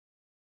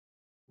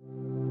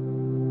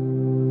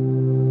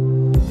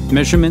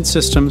Measurement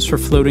Systems for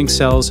Floating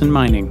Cells in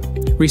Mining,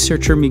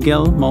 researcher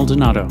Miguel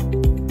Maldonado.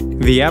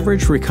 The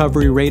average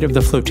recovery rate of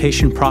the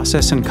flotation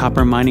process in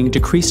copper mining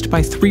decreased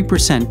by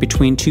 3%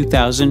 between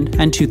 2000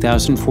 and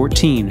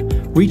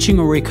 2014, reaching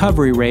a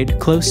recovery rate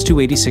close to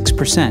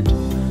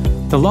 86%.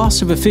 The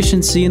loss of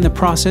efficiency in the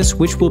process,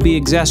 which will be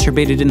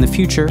exacerbated in the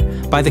future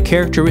by the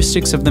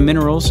characteristics of the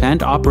minerals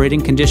and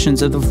operating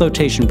conditions of the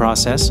flotation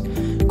process,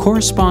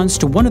 corresponds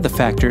to one of the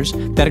factors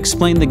that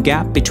explain the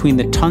gap between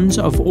the tons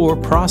of ore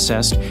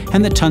processed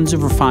and the tons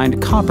of refined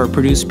copper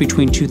produced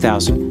between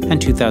 2000 and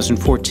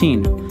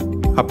 2014.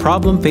 A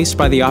problem faced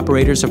by the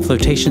operators of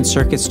flotation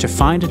circuits to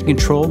find and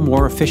control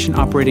more efficient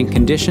operating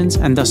conditions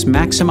and thus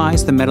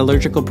maximize the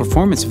metallurgical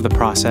performance of the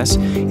process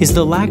is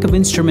the lack of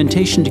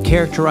instrumentation to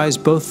characterize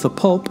both the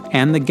pulp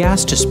and the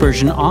gas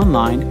dispersion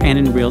online and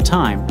in real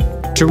time.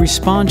 To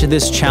respond to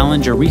this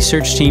challenge, a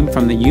research team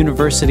from the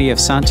University of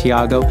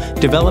Santiago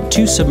developed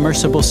two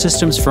submersible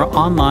systems for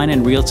online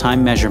and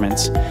real-time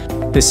measurements.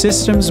 The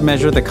systems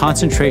measure the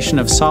concentration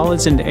of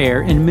solids and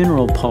air in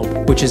mineral pulp,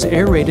 which is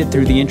aerated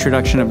through the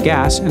introduction of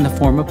gas in the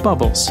form of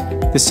bubbles.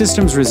 The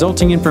system's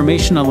resulting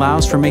information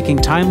allows for making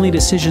timely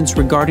decisions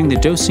regarding the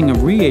dosing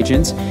of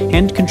reagents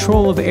and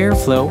control of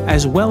airflow,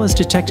 as well as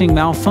detecting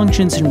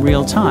malfunctions in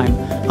real time,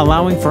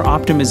 allowing for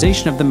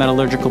optimization of the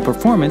metallurgical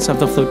performance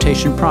of the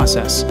flotation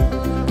process.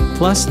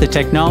 Plus, the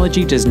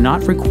technology does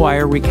not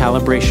require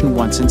recalibration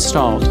once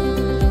installed.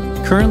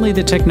 Currently,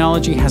 the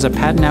technology has a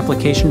patent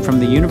application from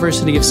the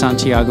University of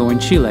Santiago in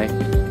Chile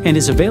and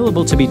is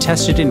available to be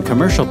tested in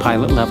commercial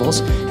pilot levels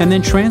and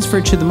then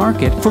transferred to the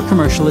market for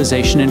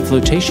commercialization in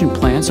flotation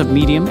plants of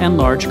medium and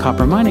large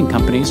copper mining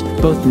companies,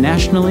 both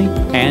nationally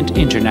and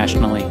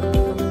internationally.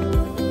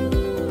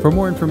 For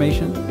more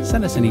information,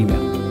 send us an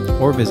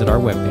email or visit our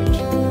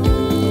webpage.